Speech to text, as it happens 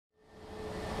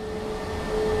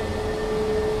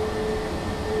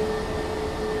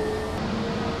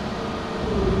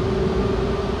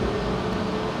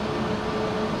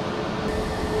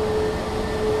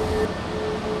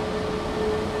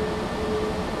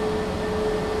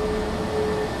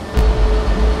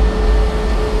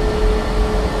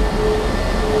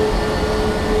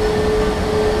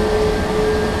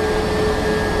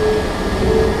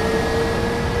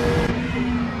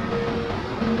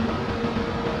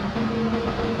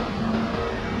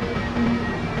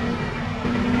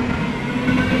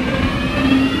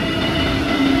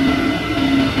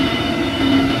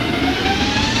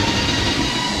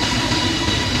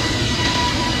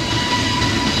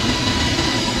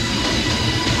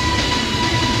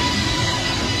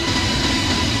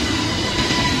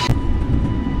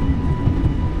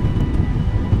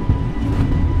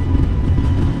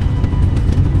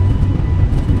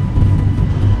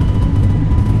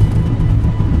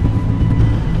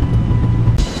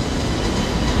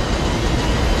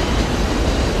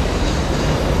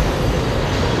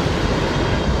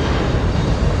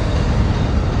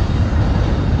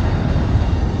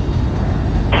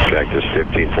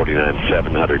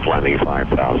700, landing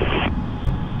 5,000.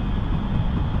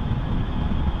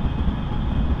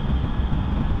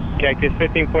 Cactus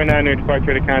 15.9, new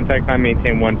departure to contact line,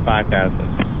 maintain 15,000.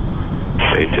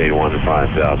 Maintain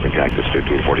 15,000, Cactus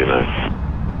 1549.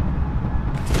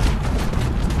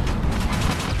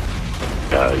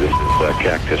 This is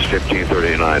Cactus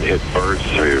 1539, hit birds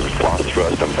through lost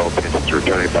thrust on both engines,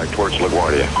 returning back towards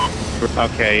LaGuardia.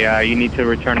 Okay, you need to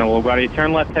return to LaGuardia.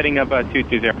 Turn left heading up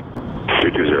 220.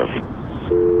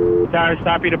 220. Tower,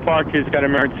 stop your departures, got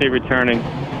emergency returning.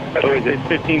 It's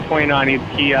 1529.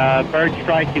 He bird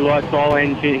strike. He lost all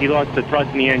engine. He lost the thrust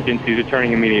in the engines. He's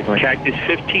returning immediately. Cactus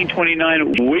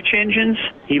 1529. Which engines?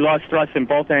 He lost thrust in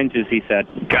both engines. He said.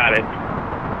 Got it.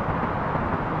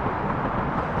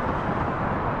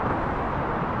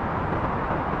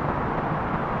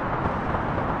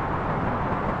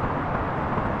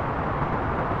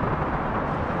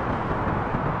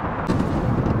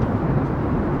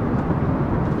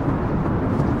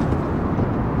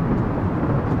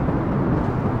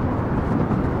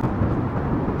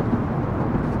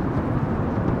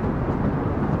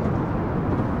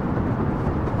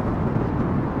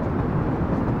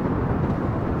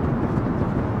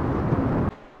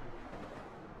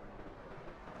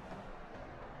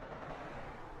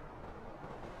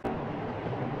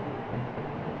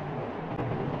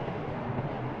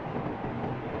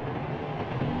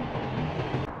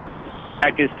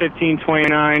 Cactus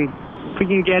 1529. If we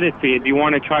can get it to you, do you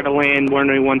want to try to land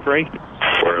runway 13?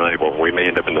 We're unable. We may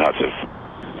end up in the Hudson.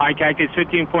 All right, Cactus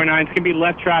 15.9. It's going to be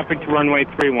left traffic to runway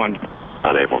 31.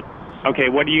 Unable. Okay,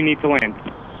 what do you need to land?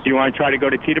 Do you want to try to go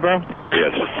to Teterboro?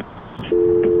 Yes.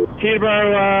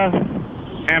 Teterboro,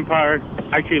 Empire.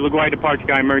 Actually, LaGuardia departure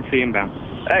guy, emergency inbound.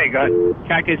 Hey, go ahead.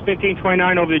 Cactus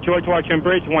 1529 over the George Washington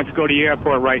Bridge. Wants to go to the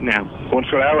airport right now. Wants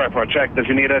to go to our airport. Check. Does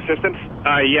he need assistance?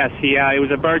 Yes, it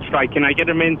was a bird strike. Can I get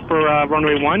him in for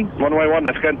runway 1? Runway 1,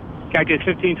 that's good. Cactus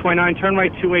 1529, turn right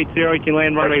 280. You can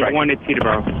land runway 1 at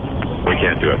Teterboro. We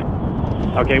can't do it.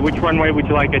 Okay, which runway would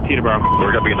you like at Teterboro?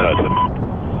 We're going to be in the Hudson.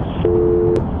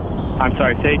 I'm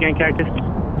sorry, say again, Cactus?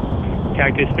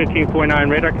 Cactus 1549,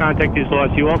 radar contact is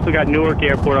lost. You also got Newark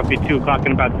Airport up at 2 o'clock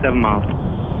in about 7 miles.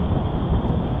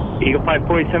 Eagle 5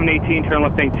 4718, turn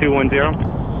left tank 210.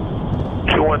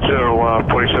 210,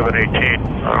 4718.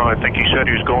 I think he said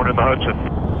he was going in the Hudson.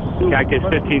 Cactus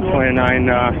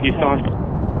 1529, you saw him?